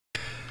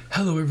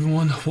Hello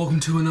everyone,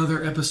 welcome to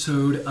another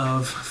episode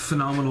of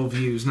Phenomenal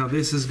Views. Now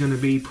this is going to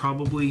be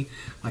probably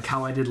like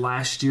how I did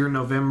last year,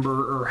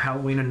 November, or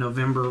Halloween in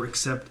November,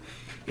 except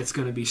it's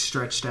going to be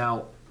stretched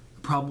out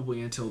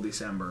probably until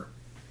December.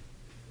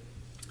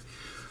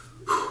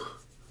 Whew.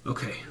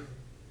 Okay.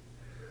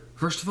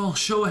 First of all,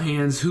 show of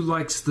hands, who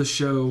likes the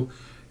show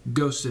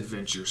Ghost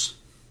Adventures?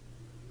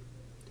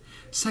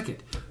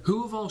 Second,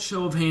 who of all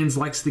show of hands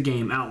likes the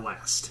game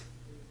Outlast?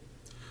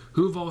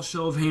 Who of all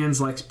show of hands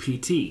likes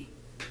PT?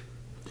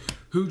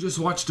 Who just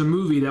watched a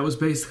movie that was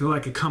basically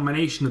like a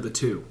combination of the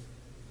two?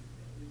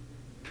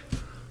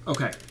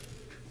 Okay.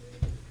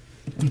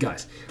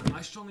 Guys,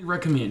 I strongly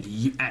recommend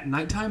you, at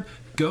nighttime,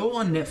 go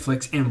on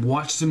Netflix and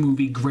watch the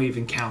movie Grave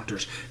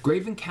Encounters.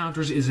 Grave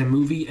Encounters is a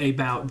movie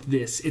about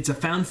this. It's a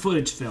found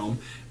footage film,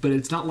 but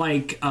it's not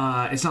like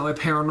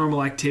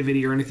Paranormal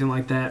Activity or anything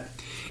like that.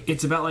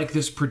 It's about like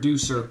this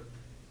producer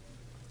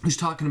who's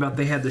talking about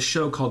they had this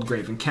show called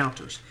Grave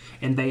Encounters,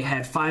 and they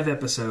had 5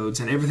 episodes,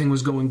 and everything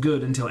was going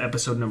good until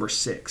episode number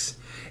 6.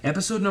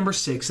 Episode number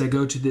 6, they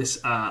go to this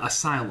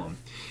asylum,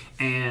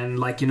 and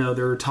like, you know,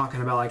 they're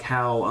talking about like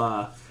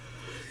how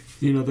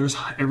you know, there's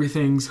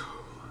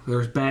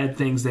bad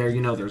things there,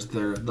 you know, there's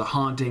the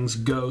hauntings,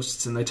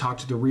 ghosts, and they talk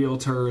to the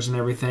realtors and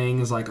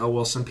everything. It's like, oh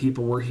well, some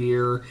people were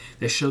here.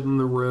 They showed them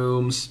the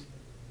rooms,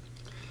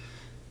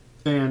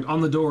 and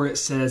on the door it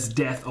says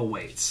death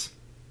awaits.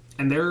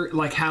 And they're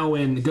like how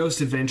in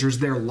Ghost Adventures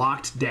they're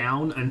locked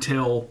down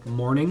until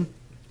morning.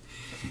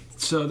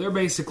 So they're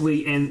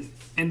basically, and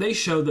they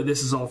show that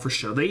this is all for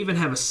show. They even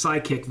have a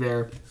psychic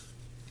there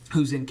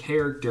who's in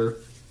character.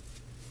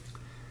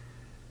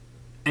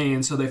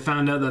 And so they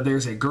found out that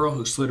there's a girl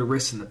who slit her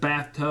wrists in the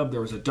bathtub.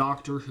 There was a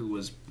doctor who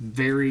was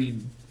very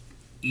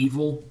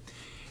evil.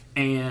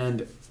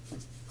 And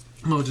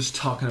just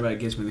talking about it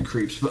gives me the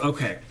creeps. But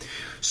okay.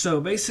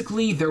 So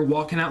basically they're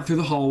walking out through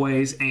the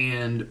hallways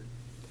and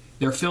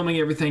they're filming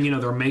everything, you know,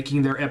 they're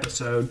making their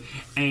episode,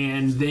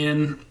 and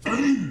then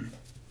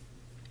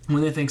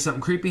when they think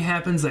something creepy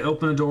happens, they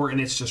open a door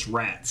and it's just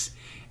rats.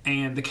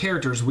 And the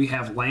characters, we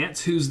have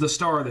Lance, who's the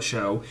star of the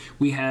show,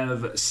 we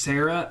have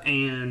Sarah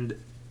and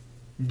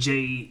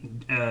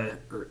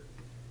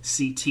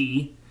CT,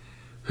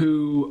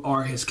 who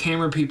are his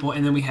camera people,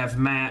 and then we have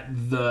Matt,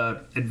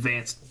 the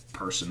advanced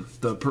person,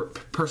 the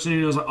person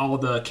who knows all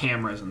the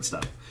cameras and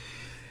stuff.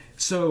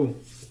 So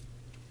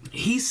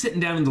he's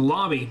sitting down in the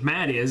lobby,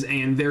 Matt is,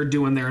 and they're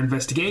doing their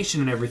investigation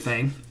and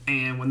everything.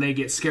 And when they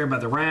get scared by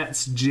the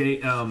rats,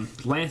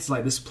 Lance is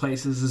like, this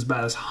place is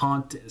about as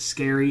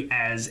scary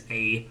as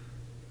a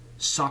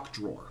sock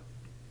drawer.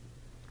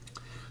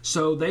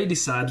 So they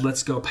decide,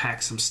 let's go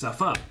pack some stuff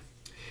up.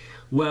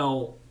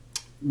 Well,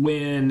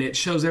 when it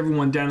shows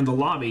everyone down in the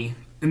lobby,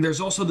 and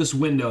there's also this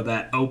window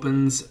that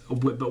opens,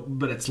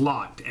 but it's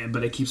locked,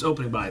 but it keeps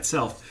opening by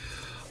itself.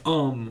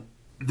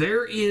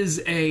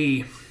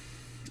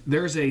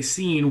 There's a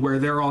scene where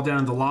they're all down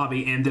in the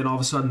lobby, and then all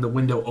of a sudden the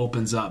window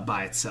opens up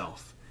by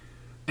itself.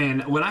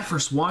 And when I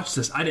first watched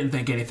this, I didn't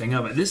think anything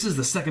of it. This is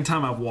the second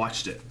time I've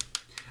watched it.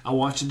 I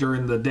watched it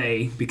during the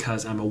day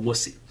because I'm a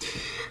wussy.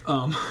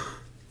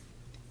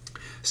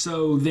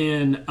 So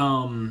then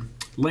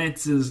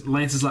Lance is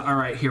like, all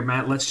right, here,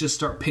 Matt, let's just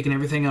start picking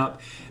everything up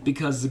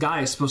because the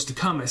guy is supposed to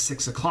come at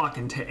 6 o'clock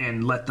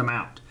and let them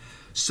out.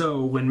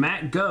 So when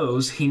Matt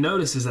goes, he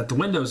notices that the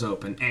window's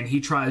open, and he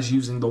tries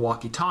using the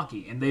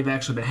walkie-talkie, and they've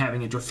actually been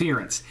having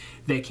interference.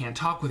 They can't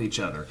talk with each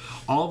other.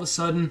 All of a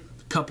sudden,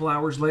 a couple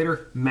hours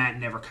later, Matt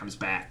never comes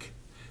back.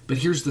 But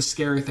here's the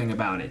scary thing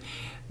about it.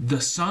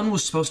 The sun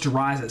was supposed to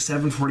rise at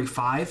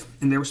 7:45,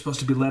 and they were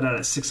supposed to be let out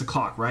at 6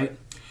 o'clock, right?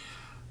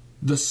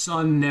 The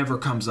sun never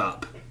comes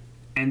up.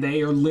 And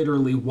they are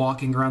literally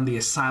walking around the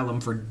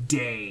asylum for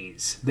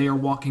days. They are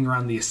walking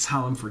around the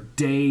asylum for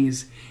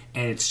days,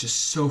 and it's just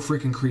so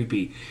freaking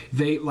creepy.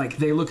 They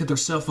look at their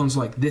cell phones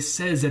like, this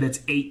says that it's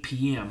 8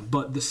 p.m.,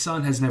 but the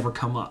sun has never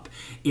come up.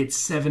 It's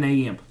 7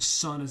 a.m.,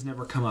 sun has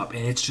never come up,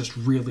 and it's just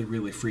really,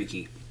 really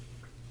freaky.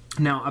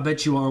 Now, I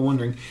bet you all are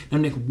wondering, now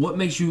Nick, what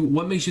makes you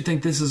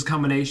think this is a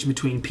combination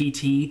between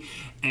PT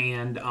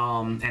and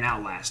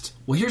Outlast?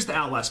 Well, here's the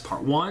Outlast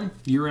part. 1,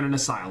 you're in an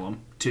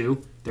asylum.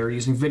 2, they're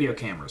using video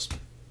cameras.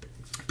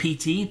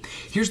 PT,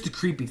 here's the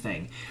creepy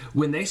thing.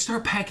 When they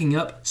start packing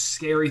up,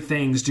 scary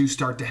things do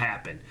start to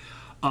happen.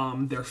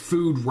 Their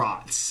food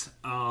rots.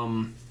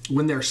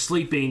 When they're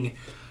sleeping,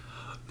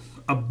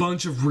 a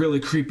bunch of really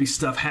creepy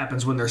stuff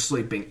happens when they're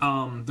sleeping.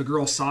 The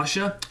girl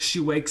Sasha, she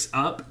wakes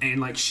up and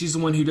like she's the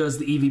one who does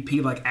the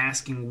EVP, like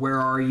asking,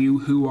 where are you,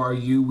 who are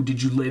you,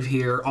 did you live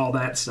here, all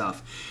that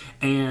stuff.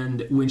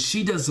 And when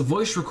she does the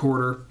voice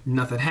recorder,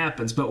 nothing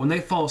happens. But when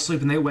they fall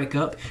asleep and they wake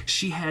up,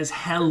 she has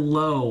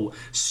hello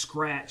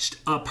scratched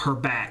up her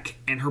back,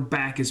 and her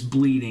back is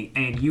bleeding.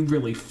 And you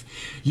really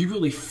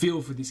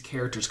feel for these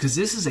characters, because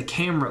this is a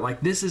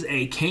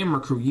camera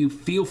crew. You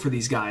feel for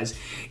these guys.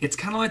 It's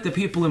kind of like the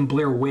people in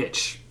Blair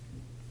Witch.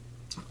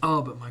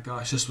 Oh, but my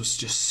gosh, this was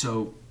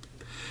so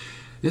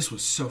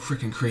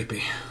freaking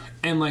creepy.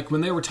 And like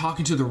when they were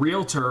talking to the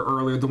realtor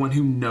earlier, the one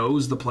who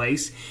knows the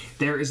place,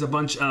 there is a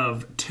bunch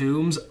of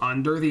tombs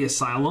under the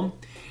asylum,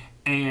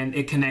 and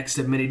it connects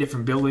to many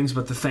different buildings.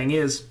 But the thing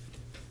is,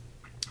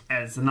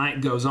 as the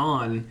night goes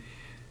on,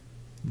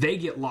 they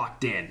get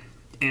locked in.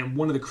 And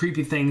one of the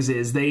creepy things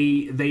is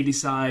they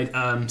decide,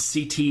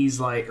 CT's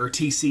like, or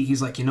TC,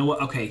 he's like, you know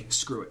what? Okay,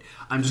 screw it.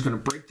 I'm just going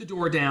to break the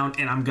door down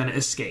and I'm going to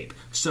escape.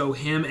 So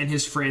him and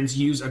his friends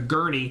use a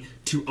gurney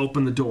to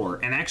open the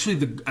door. And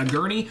actually, a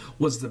gurney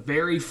was the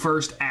very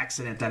first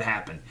accident that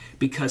happened,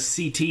 because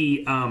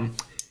CT,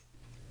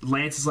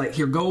 Lance is like,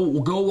 here,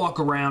 we'll go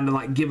walk around and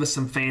like give us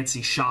some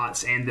fancy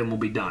shots and then we'll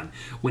be done.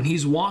 When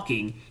he's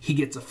walking, he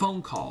gets a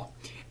phone call.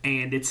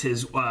 And it's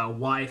his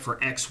wife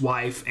or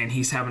ex-wife, and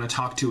he's having to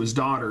talk to his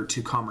daughter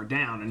to calm her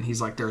down. And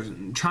he's like, they're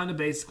trying to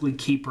basically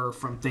keep her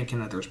from thinking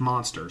that there's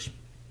monsters.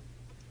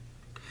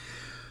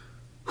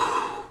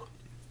 Oh,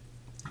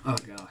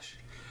 gosh.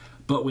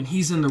 But when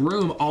he's in the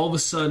room, all of a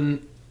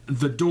sudden,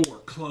 the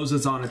door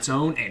closes on its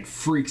own and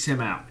freaks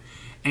him out.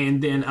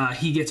 And then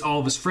he gets all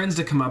of his friends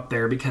to come up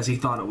there because he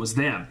thought it was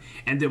them.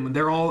 And then when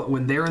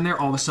they're in there,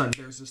 all of a sudden,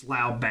 there's this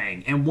loud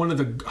bang. And one of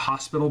the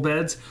hospital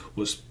beds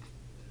was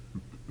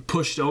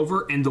pushed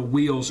over and the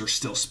wheels are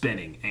still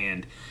spinning,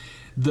 and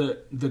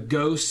the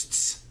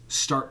ghosts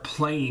start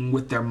playing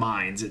with their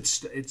minds.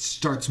 It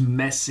starts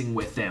messing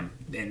with them,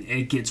 and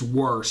it gets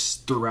worse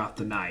throughout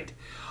the night.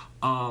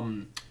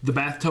 The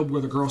bathtub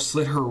where the girl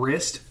slit her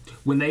wrist,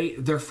 when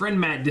their friend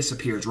Matt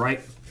disappears,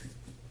 right?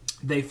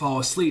 They fall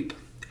asleep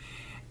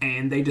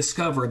and they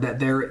discover that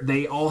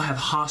they all have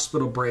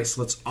hospital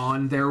bracelets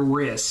on their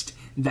wrist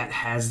that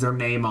has their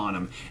name on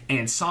them.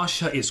 And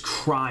Sasha is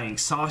crying.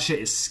 Sasha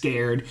is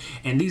scared.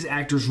 And these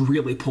actors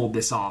really pulled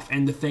this off.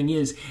 And the thing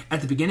is,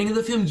 at the beginning of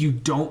the film, you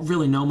don't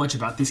really know much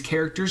about these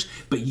characters,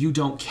 but you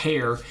don't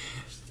care.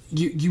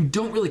 You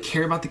don't really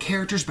care about the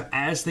characters, but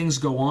as things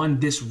go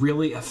on, this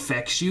really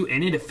affects you.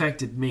 And it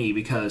affected me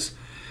because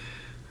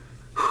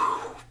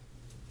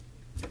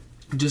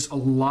just a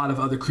lot of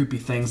other creepy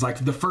things.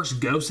 Like the first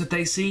ghost that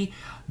they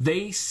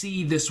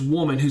see this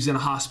woman who's in a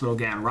hospital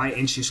gown, right?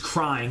 And she's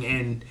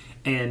crying,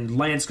 and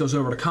Lance goes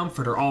over to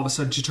comfort her. All of a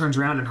sudden she turns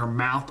around and her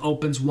mouth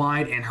opens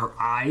wide and her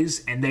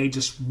eyes, and they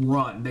just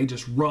run. They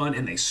just run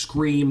and they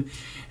scream.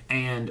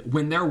 And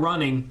when they're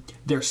running,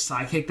 their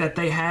psychic that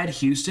they had,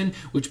 Houston,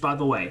 which, by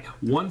the way,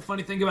 one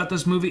funny thing about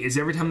this movie is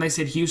every time they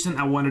said Houston,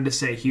 I wanted to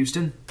say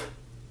Houston,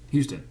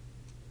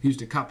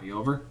 copy,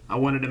 over. I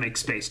wanted to make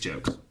space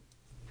jokes.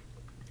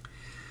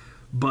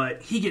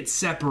 But he gets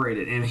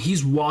separated and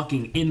he's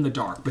walking in the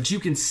dark, but you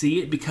can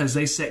see it because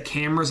they set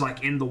cameras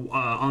like in the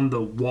on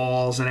the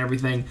walls and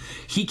everything.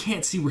 He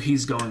can't see where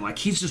he's going. Like,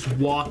 he's just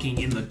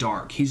walking in the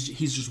dark. He's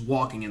just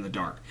walking in the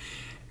dark,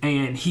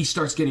 and he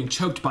starts getting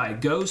choked by a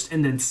ghost,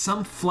 and then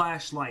some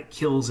flashlight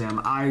kills him.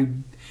 I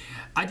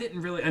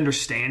didn't really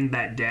understand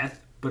that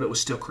death, but it was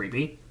still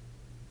creepy.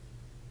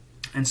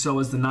 And so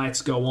as the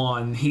nights go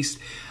on, he's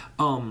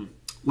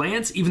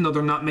Lance, even though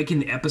they're not making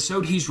the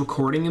episode, he's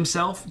recording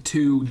himself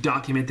to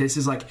document this.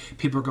 Is like,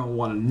 people are going to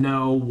want to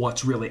know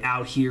what's really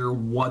out here,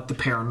 what the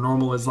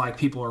paranormal is like.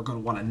 People are going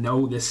to want to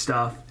know this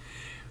stuff.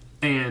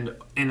 And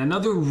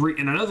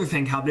another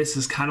thing, how this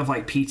is kind of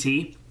like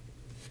PT.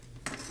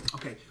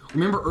 Okay,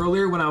 remember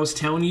earlier when I was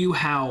telling you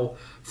how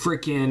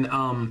freaking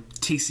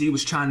TC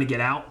was trying to get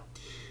out?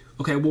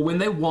 Okay, well, when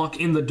they walk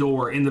in the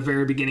door in the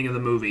very beginning of the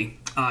movie,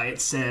 it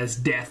says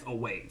death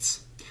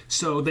awaits.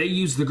 So they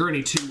use the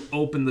gurney to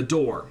open the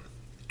door,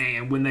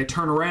 and when they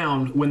turn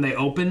around, when they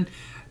open,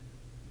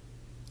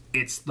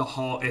 it's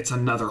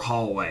another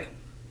hallway.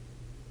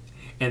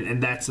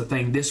 And that's the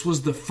thing. This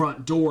was the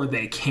front door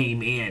they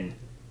came in.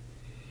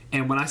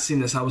 And when I seen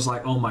this, I was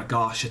like, oh my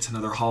gosh, it's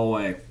another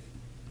hallway.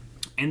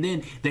 And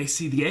then they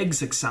see the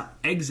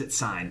exit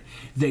sign.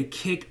 They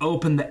kick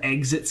open the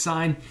exit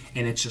sign,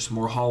 and it's just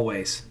more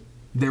hallways.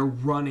 They're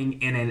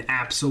running in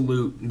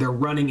they're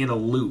running in a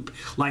loop.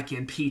 Like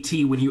in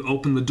PT, when you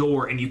open the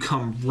door and you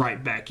come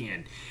right back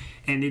in.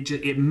 And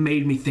it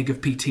made me think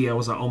of PT. I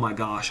was like, oh my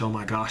gosh,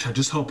 I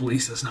just hope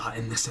Lisa's not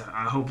in this.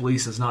 I hope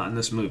Lisa's not in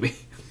this movie.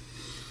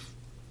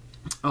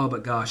 Oh,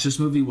 but gosh, this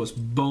movie was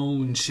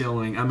bone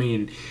chilling. I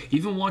mean,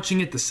 even watching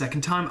it the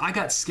second time, I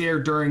got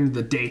scared during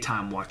the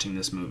daytime watching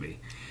this movie.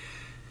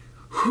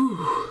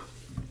 Whew.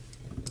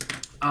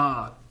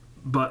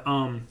 But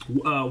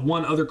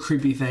one other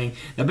creepy thing.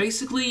 Now,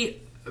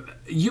 basically,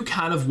 you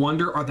kind of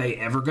wonder, are they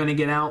ever going to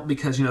get out?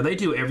 Because, you know, they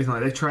do everything.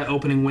 Like, they try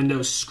opening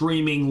windows,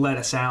 screaming, let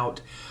us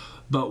out.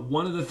 But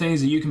one of the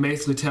things that you can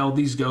basically tell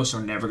these ghosts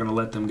are never going to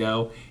let them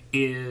go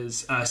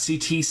is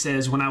CT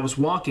says, when I was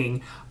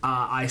walking,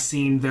 I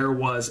seen there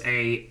was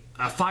a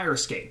fire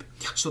escape.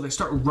 So they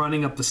start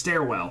running up the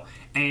stairwell.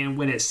 And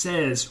when it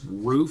says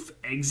roof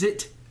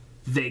exit,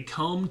 they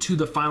come to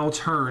the final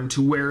turn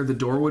to where the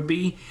door would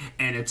be,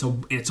 and it's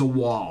a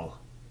wall.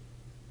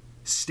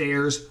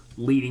 Stairs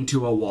leading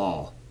to a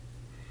wall.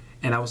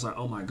 And I was like,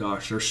 oh my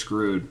gosh, they're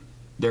screwed.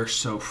 They're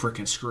so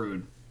freaking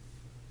screwed.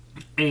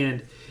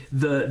 And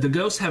the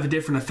ghosts have a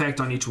different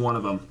effect on each one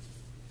of them.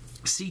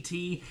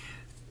 CT,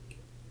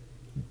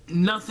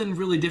 Nothing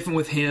really different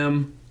with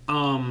him.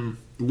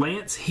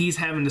 Lance, he's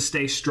having to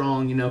stay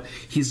strong. You know,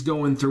 he's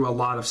going through a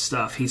lot of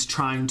stuff. He's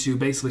trying to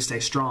basically stay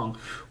strong.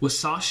 With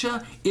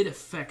Sasha, it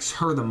affects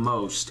her the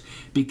most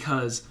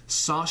because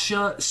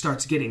Sasha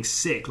starts getting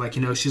sick. Like,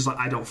 you know, she's like,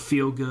 I don't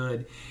feel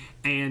good.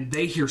 And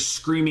they hear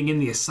screaming in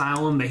the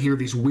asylum. They hear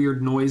these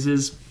weird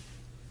noises.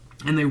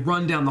 And they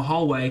run down the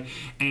hallway,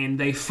 and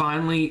they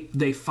finally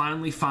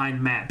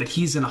find Matt, but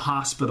he's in a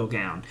hospital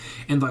gown.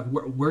 And like,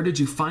 where did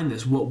you find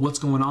this? What's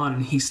going on?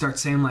 And he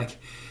starts saying like,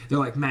 they're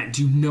like, Matt,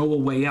 do you know a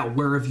way out?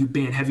 Where have you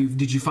been?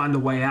 Did you find a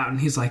way out?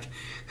 And he's like,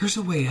 there's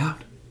a way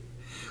out.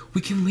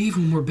 We can leave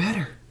when we're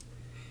better.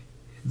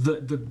 The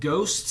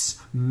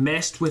ghosts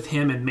messed with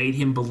him and made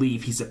him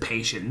believe he's a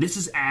patient. And this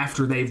is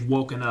after they've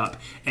woken up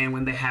and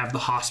when they have the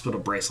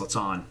hospital bracelets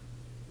on.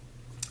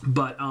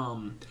 But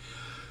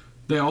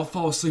they all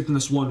fall asleep in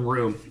this one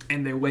room,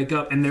 and they wake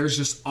up, and there's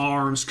just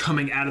arms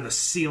coming out of the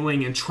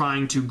ceiling and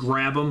trying to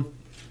grab them.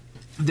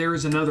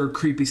 There's another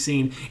creepy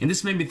scene, and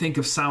this made me think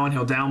of Silent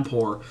Hill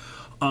Downpour.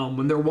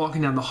 When they're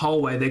walking down the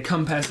hallway, they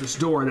come past this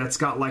door that's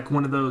got like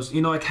one of those,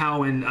 you know, like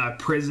how in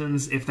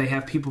prisons, if they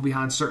have people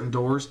behind certain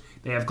doors,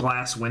 they have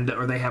glass window,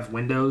 or they have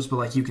windows, but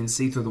like you can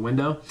see through the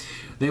window.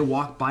 They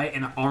walk by it,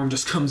 and an arm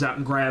just comes out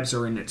and grabs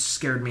her, and it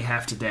scared me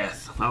half to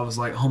death. I was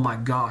like, oh my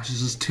gosh,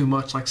 this is too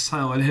much like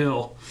Silent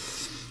Hill.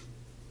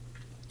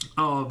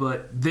 Oh,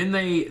 but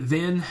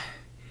then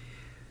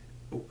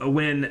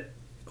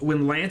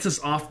when Lance is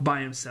off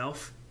by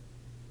himself,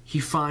 he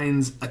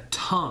finds a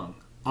tongue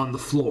on the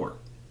floor.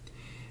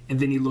 And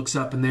then he looks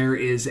up, and there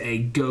is a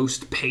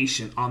ghost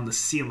patient on the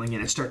ceiling,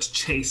 and it starts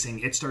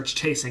chasing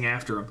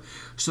after him.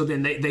 So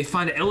then they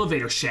find an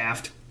elevator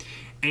shaft,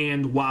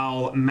 and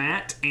while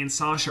Matt and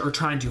Sasha are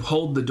trying to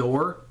hold the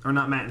door, or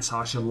not Matt and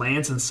Sasha,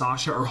 Lance and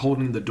Sasha are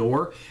holding the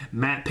door,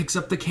 Matt picks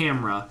up the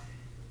camera,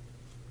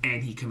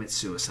 and he commits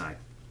suicide.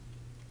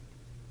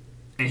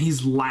 And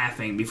he's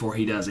laughing before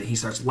he does it. He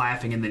starts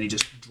laughing, and then he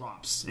just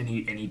drops, and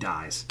he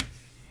dies.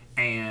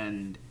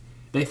 And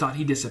they thought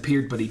he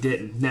disappeared, but he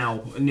didn't.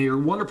 Now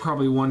you're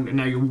probably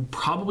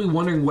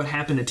wondering what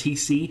happened to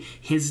TC.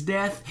 His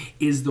death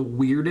is the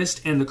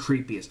weirdest and the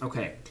creepiest.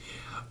 Okay,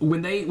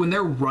 when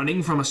they're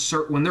running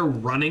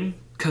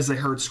because they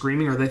heard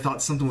screaming or they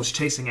thought something was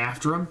chasing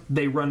after them,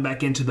 they run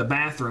back into the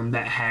bathroom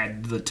that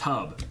had the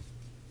tub.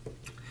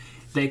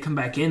 They come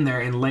back in there,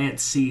 and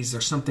Lance sees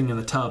there's something in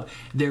the tub.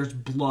 There's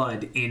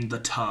blood in the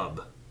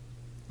tub.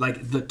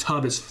 Like, the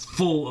tub is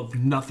full of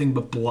nothing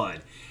but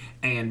blood.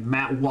 And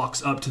Matt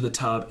walks up to the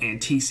tub, and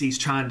TC's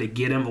trying to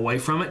get him away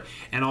from it.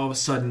 And all of a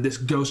sudden, this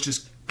ghost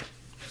just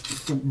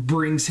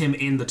brings him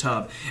in the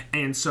tub.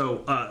 And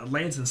so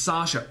Lance and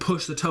Sasha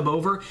push the tub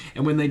over,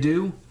 and when they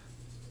do,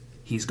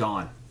 he's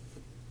gone.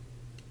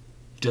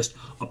 Just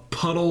a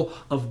puddle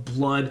of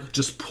blood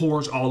just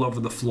pours all over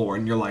the floor,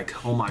 and you're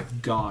like, oh my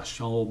gosh.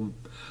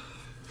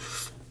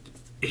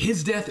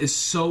 His death is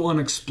so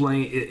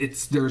unexplained.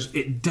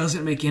 It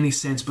doesn't make any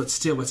sense, but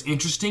still, it's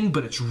interesting,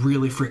 but it's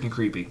really freaking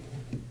creepy.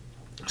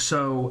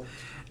 So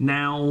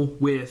now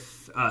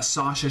with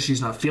Sasha,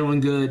 she's not feeling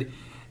good,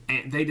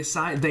 and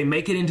they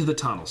make it into the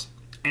tunnels,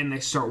 and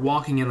they start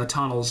walking in the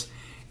tunnels.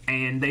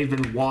 And they've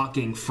been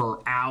walking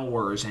for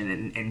hours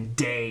and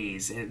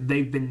days. And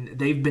they've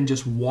been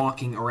just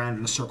walking around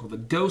in a circle. The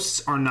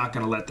ghosts are not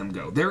going to let them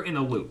go. They're in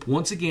a loop.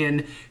 Once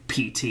again,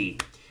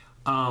 PT.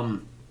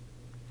 When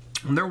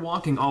they're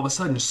walking, all of a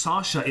sudden,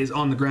 Sasha is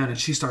on the ground and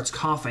she starts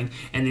coughing.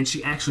 And then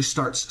she actually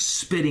starts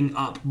spitting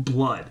up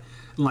blood.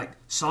 Like,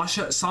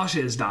 Sasha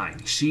is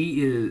dying.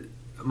 She is...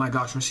 My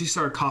gosh, when she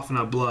started coughing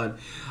up blood,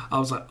 I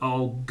was like,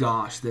 oh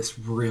gosh, this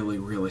really,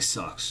 really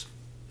sucks.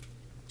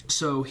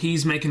 So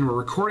he's making a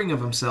recording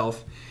of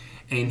himself,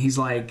 and he's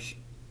like,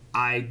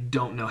 I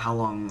don't know how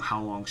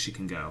long she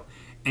can go.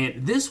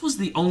 And this was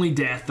the only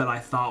death that I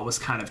thought was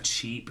kind of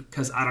cheap,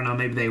 because I don't know,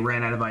 maybe they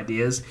ran out of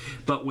ideas.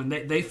 But when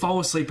they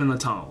fall asleep in the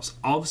tunnels,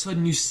 all of a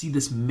sudden you see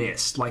this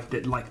mist,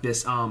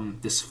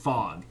 this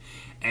fog,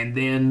 and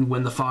then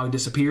when the fog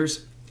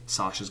disappears,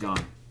 Sasha's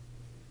gone.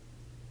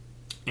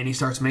 And he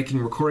starts making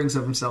recordings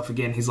of himself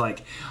again. He's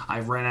like,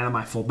 I've ran out of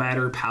my full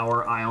battery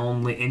power.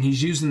 And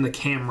he's using the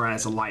camera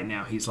as a light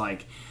now. He's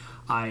like,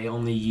 I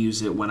only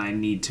use it when I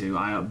need to.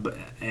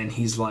 And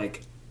he's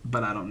like,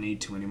 but I don't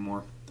need to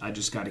anymore. I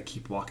just got to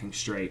keep walking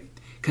straight.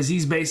 Because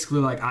he's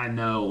basically like, I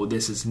know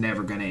this is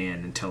never going to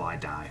end until I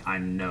die. I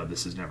know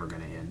this is never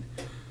going to end.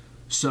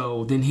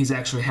 So then he's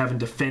actually having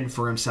to fend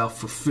for himself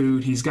for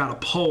food. He's got a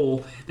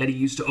pole that he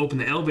used to open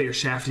the elevator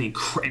shaft, and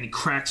he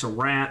cracks a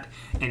rat,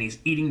 and he's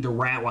eating the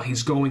rat while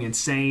he's going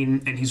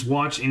insane. And he's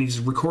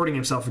recording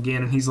himself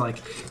again, and he's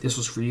like, "This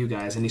was for you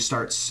guys." And he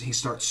starts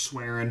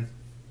swearing,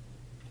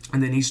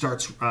 and then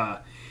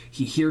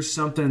he hears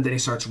something, and then he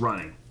starts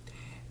running,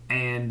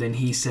 and then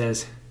he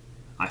says,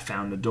 "I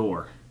found the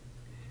door.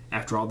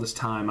 After all this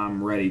time,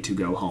 I'm ready to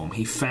go home."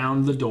 He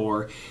found the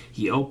door.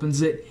 He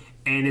opens it.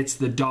 And it's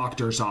the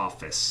doctor's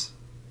office.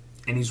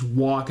 and he's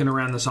walking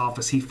around this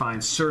office. He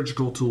finds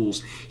surgical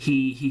tools.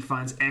 He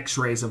finds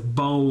x-rays of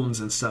bones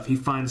and stuff. He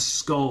finds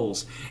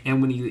skulls. And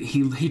when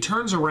he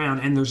turns around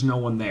and there's no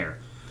one there.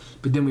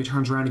 But then when he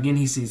turns around again,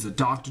 he sees the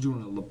doctor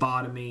doing a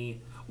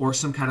lobotomy or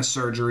some kind of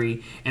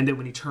surgery. And then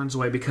when he turns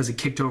away because he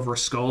kicked over a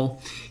skull,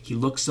 he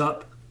looks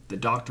up. The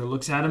doctor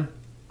looks at him,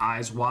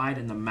 eyes wide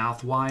and the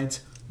mouth wide.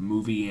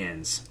 Movie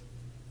ends.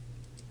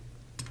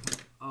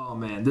 Oh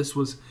man, this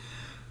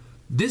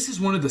is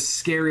one of the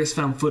scariest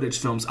found footage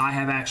films I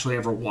have actually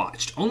ever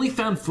watched. Only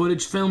found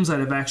footage films that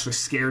have actually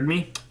scared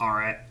me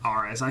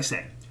are as I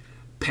say,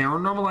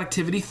 Paranormal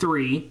Activity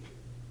 3,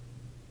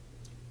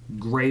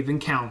 Grave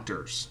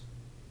Encounters.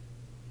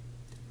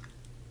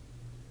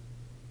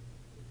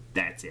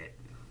 That's it.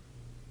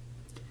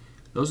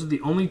 Those are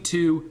the only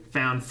 2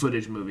 found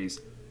footage movies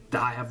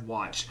that I have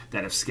watched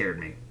that have scared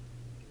me.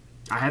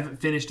 I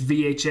haven't finished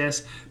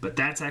VHS, but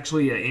that's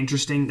actually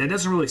interesting. That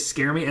doesn't really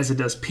scare me as it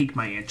does pique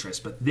my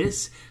interest, but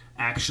this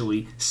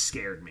actually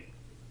scared me.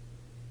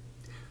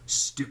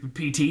 Stupid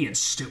PT and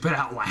stupid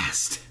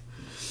Outlast.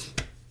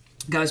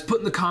 Guys, put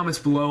in the comments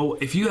below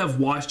if you have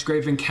watched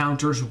Grave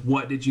Encounters,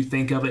 what did you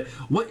think of it?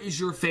 What is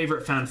your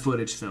favorite found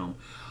footage film?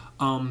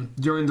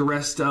 During the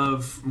rest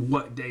of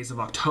what days of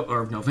October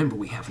or of November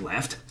we have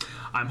left,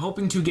 I'm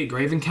hoping to get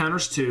Grave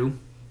Encounters 2,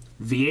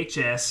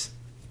 VHS,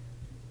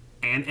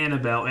 and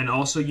Annabelle, and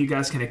also you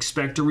guys can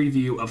expect a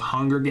review of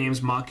Hunger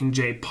Games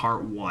Mockingjay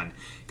Part 1.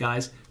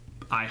 Guys,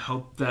 I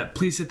hope that,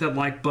 please hit that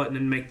like button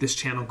and make this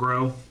channel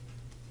grow.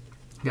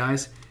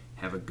 Guys,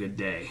 have a good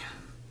day.